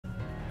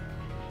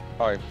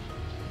Alright.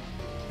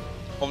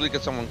 Hopefully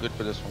get someone good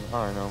for this one.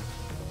 I don't know.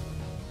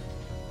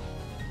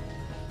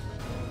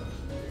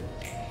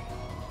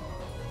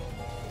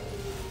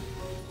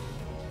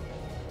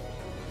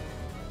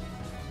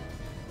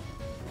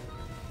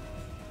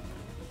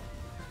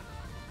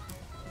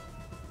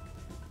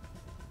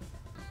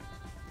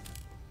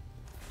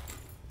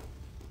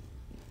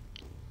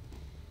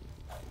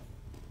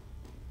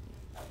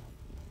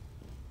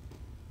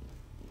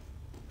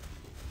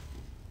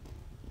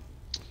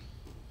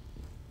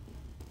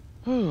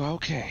 Ooh,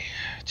 okay.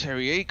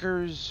 Terry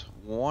Akers,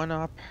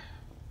 1-up.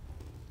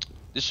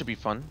 This should be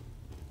fun.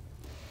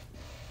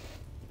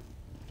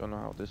 Don't know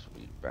how this will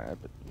be bad,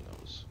 but who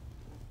knows.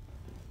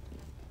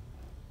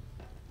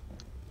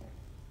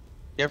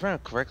 Yeah, if I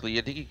remember correctly,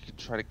 I think you could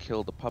try to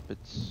kill the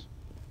puppets.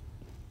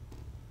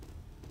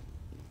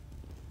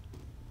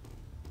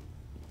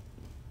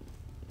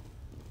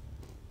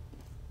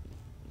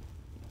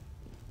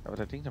 But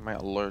I think that might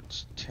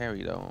alert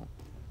Terry though.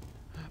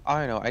 I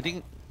don't know. I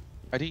think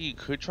you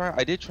could try.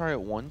 I did try it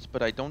once,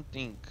 but I don't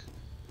think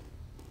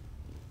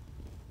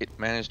it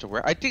managed to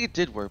work. I think it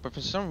did work, but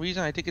for some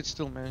reason, I think it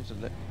still managed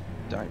to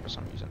die for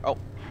some reason. Oh,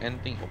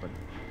 and thing open.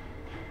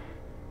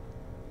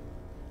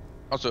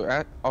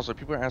 Also,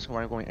 people are asking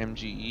why I'm going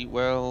MGE.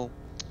 Well,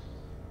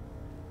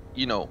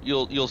 you know,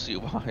 you'll see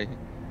why.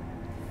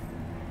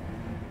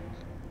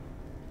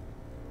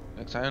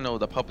 Next, I don't know,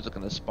 the puppets are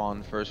gonna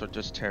spawn first or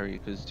just Terry,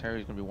 because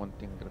Terry's gonna be one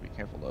thing I'm gonna be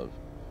careful of.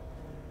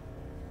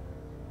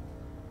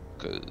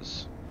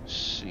 Cause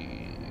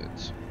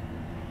shit.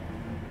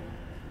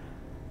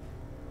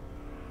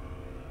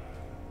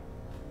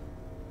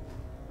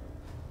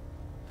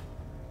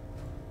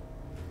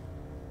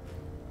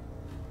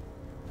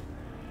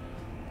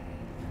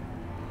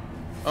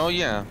 Oh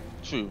yeah,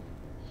 true.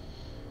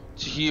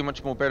 To hear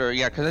much more better,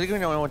 yeah, because I think we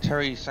know what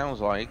Terry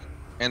sounds like,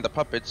 and the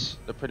puppets,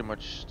 they're pretty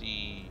much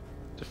the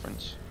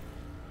difference.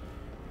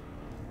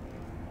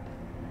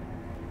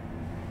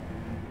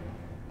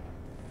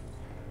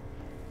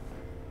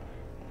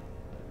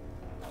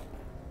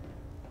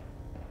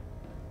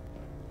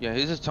 Yeah,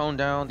 his is toned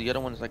down, the other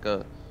one's like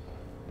a...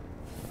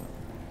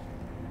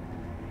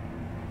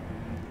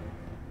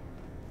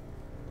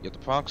 Yeah, the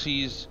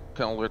proxies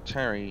can alert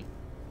Terry,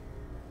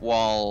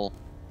 while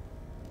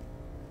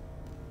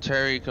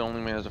Terry can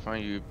only manage to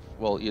find you,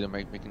 well, either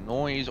making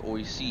noise or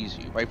he sees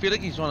you. But I feel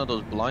like he's one of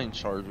those blind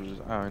chargers.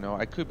 I don't know,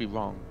 I could be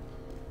wrong.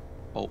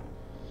 Oh.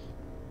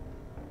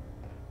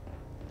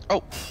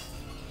 Oh!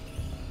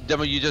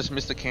 Demo, you just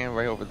missed the can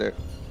right over there.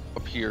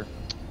 Up here.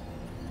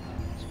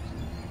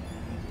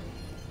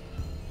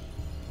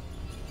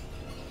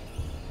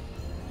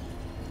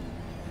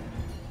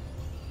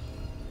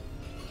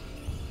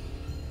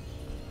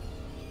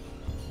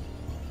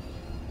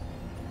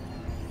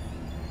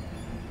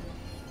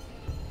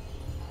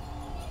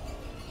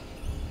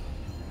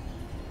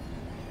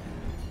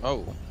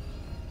 Oh.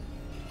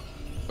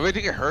 I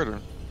think it hurt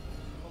her.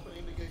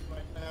 Opening the gate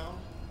right now.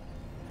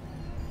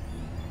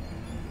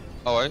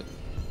 Alright.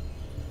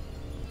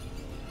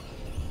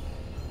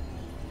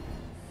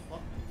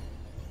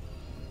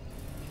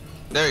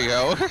 There you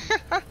go.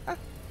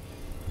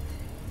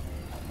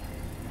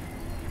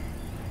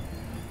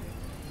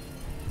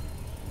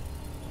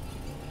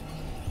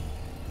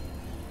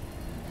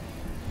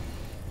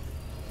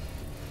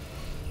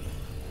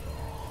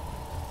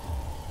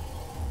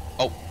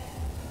 Oh,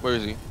 where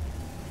is he?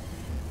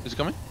 Is he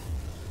coming?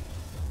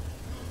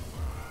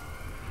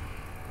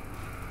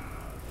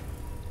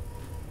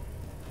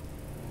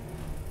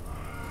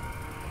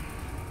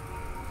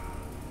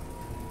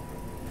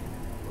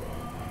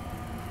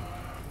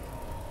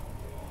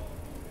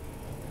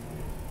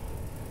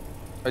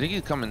 I think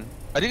he's coming.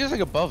 I think it's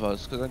like above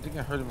us, because I think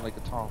I heard him like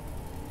a top.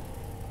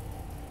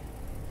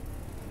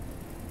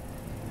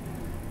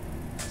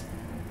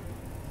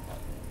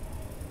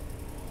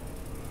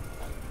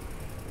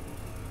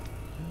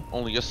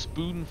 Only a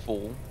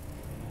spoonful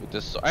with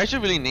this. I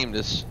should really name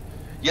this.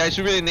 Yeah, I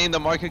should really name the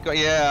market.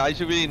 Yeah, I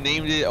should really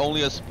name it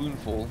only a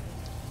spoonful.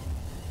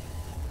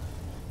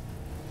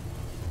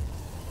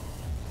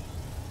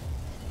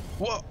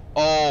 What?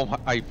 Oh,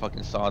 I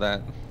fucking saw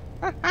that.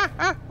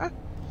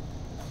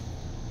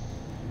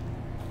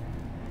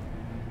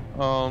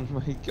 Oh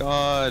my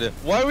god.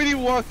 Why would he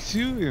walk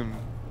to him?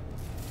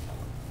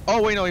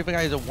 Oh wait, no, I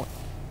forgot he's a one.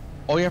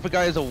 Oh yeah, I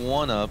forgot he's a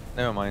 1-up.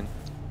 Never mind.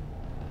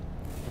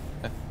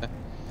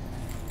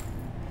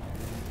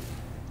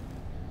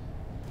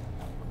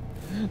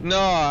 No,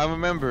 I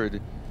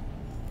remembered.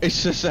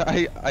 It's just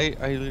I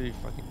literally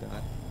fucking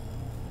died.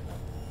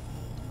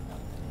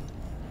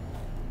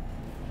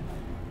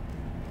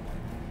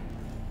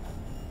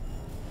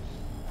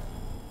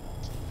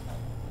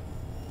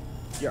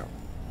 Yeah.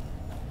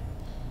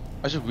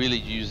 I should really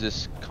use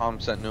this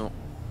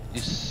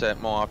this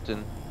set more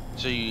often,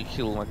 so you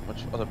kill like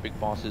much other big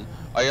bosses.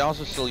 I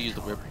also still use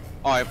the whip.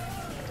 Alright.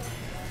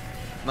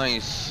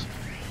 Nice.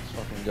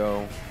 Let's fucking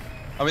go.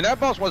 I mean, that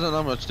boss wasn't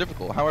that much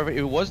difficult. However, if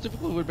it was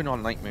difficult, it would have been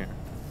on Nightmare.